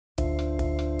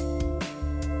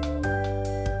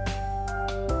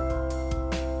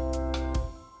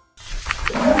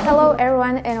Hello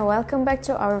everyone and welcome back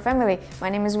to our family. My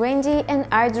name is Wendy and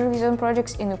I do reviews on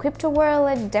projects in the crypto world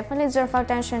that definitely deserve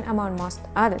attention among most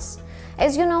others.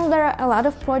 As you know, there are a lot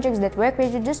of projects that were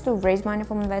created just to raise money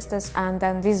from investors and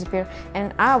then disappear,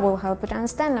 and I will help you to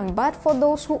understand them. But for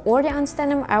those who already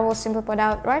understand them, I will simply put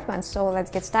out the right ones, so let's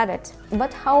get started.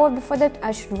 But however, before that,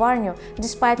 I should warn you,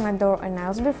 despite my thorough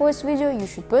analysis before this video, you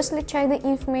should personally check the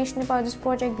information about this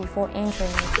project before entering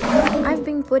it. I've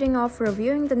been putting off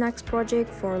reviewing the next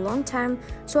project for a long time,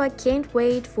 so I can't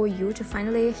wait for you to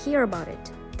finally hear about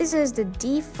it. This is the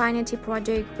Dfinity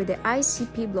project with the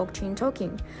ICP blockchain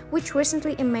token, which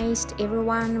recently amazed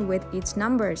everyone with its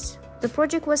numbers. The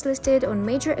project was listed on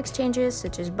major exchanges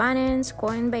such as Binance,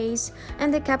 Coinbase,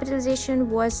 and the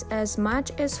capitalization was as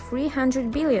much as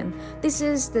 300 billion. This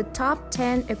is the top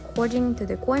 10 according to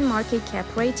the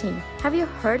CoinMarketCap rating. Have you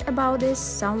heard about this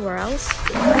somewhere else?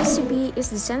 ICP is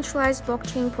the decentralized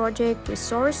blockchain project with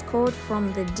source code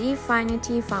from the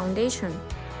Dfinity Foundation.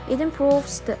 It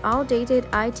improves the outdated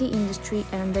IT industry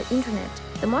and the internet.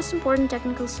 The most important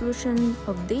technical solution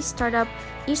of this startup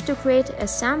is to create a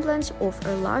semblance of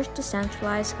a large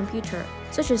decentralized computer.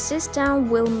 Such a system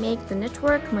will make the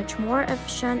network much more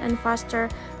efficient and faster.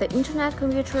 The internet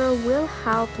computer will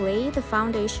help lay the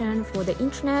foundation for the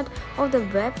internet of the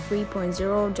Web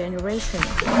 3.0 generation.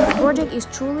 The project is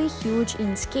truly huge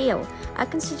in scale. I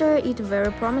consider it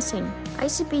very promising.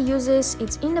 ICP uses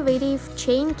its innovative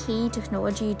chain key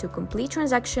technology to complete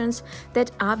transactions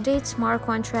that update smart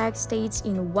contract states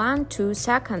in 1-2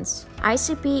 seconds.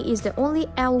 ICP is the only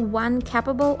L1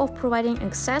 capable of providing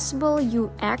accessible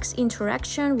UX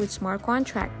interaction with smart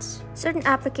contracts. Certain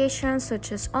applications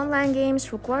such as online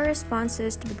games require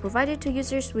responses to be provided to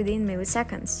users within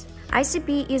milliseconds.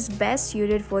 ICP is best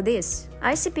suited for this.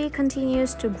 ICP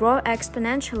continues to grow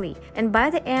exponentially, and by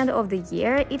the end of the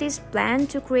year, it is planned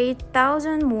to create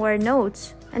 1,000 more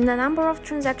nodes. And the number of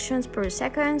transactions per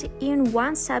second in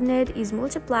one subnet is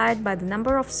multiplied by the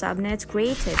number of subnets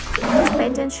created. Just pay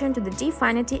attention to the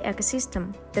Dfinity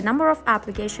ecosystem. The number of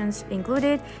applications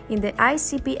included in the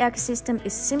ICP ecosystem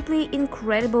is simply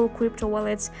incredible. Crypto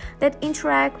wallets that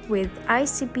interact with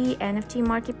ICP NFT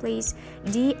marketplace,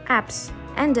 DApps,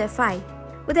 and DeFi.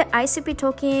 With the ICP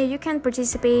token, you can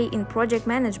participate in project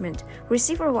management,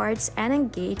 receive rewards, and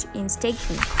engage in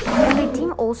staking. And the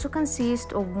team also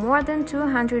consists of more than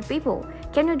 200 people.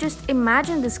 Can you just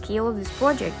imagine the scale of this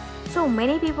project? So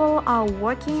many people are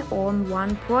working on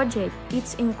one project.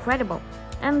 It's incredible.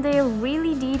 And they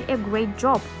really did a great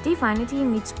job. Dfinity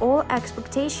meets all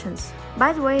expectations.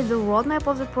 By the way, the roadmap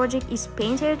of the project is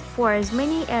painted for as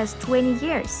many as 20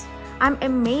 years. I'm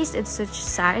amazed at such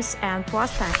size and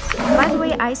prospects. By the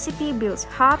way, ICP builds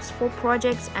hubs for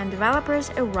projects and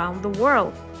developers around the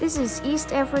world. This is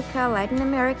East Africa, Latin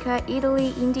America,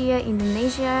 Italy, India,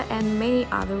 Indonesia, and many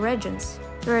other regions.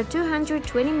 There are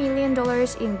 $220 million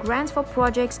in grants for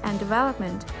projects and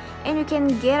development, and you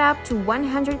can get up to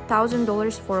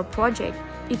 $100,000 for a project.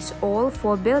 It's all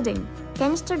for building.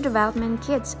 Canister development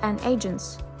kits and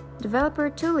agents.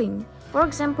 Developer tooling. For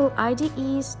example,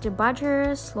 IDEs,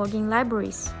 debuggers, logging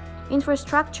libraries.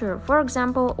 Infrastructure, for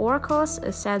example, Oracle's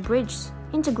asset bridges.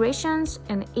 Integrations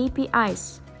and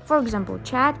APIs. For example,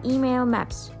 chat, email,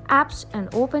 maps, apps, and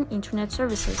open internet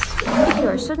services. If you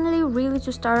are suddenly ready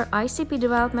to start ICP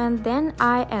development, then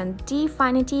I and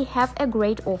Dfinity have a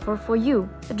great offer for you.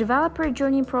 The Developer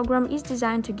Journey program is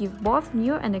designed to give both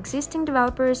new and existing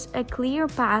developers a clear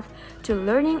path to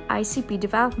learning ICP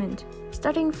development,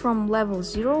 starting from level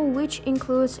 0, which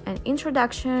includes an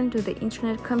introduction to the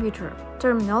internet computer,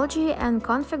 terminology and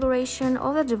configuration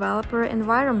of the developer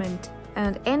environment,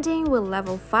 and ending with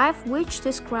level 5, which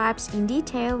describes in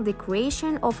detail the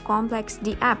creation of complex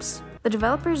DApps. The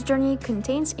developer's journey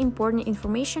contains important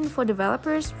information for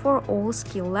developers for all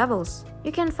skill levels.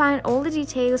 You can find all the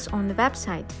details on the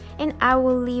website, and I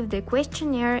will leave the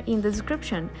questionnaire in the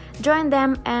description. Join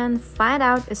them and find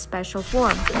out a special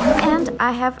form. And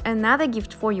I have another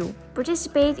gift for you.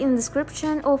 Participate in the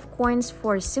description of coins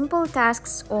for simple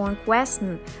tasks on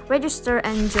Question. Register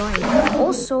and join.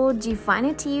 Also,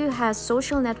 Dfinity has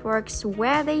social networks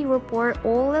where they report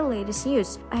all the latest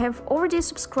news. I have already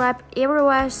subscribed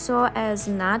everywhere so as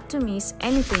not to miss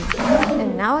anything.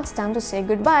 And now it's time to say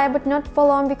goodbye, but not for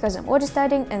long because I'm already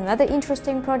starting another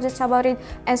interesting project about it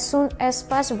as soon as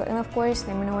possible. And of course,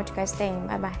 let me know what you guys think.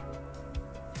 Bye bye.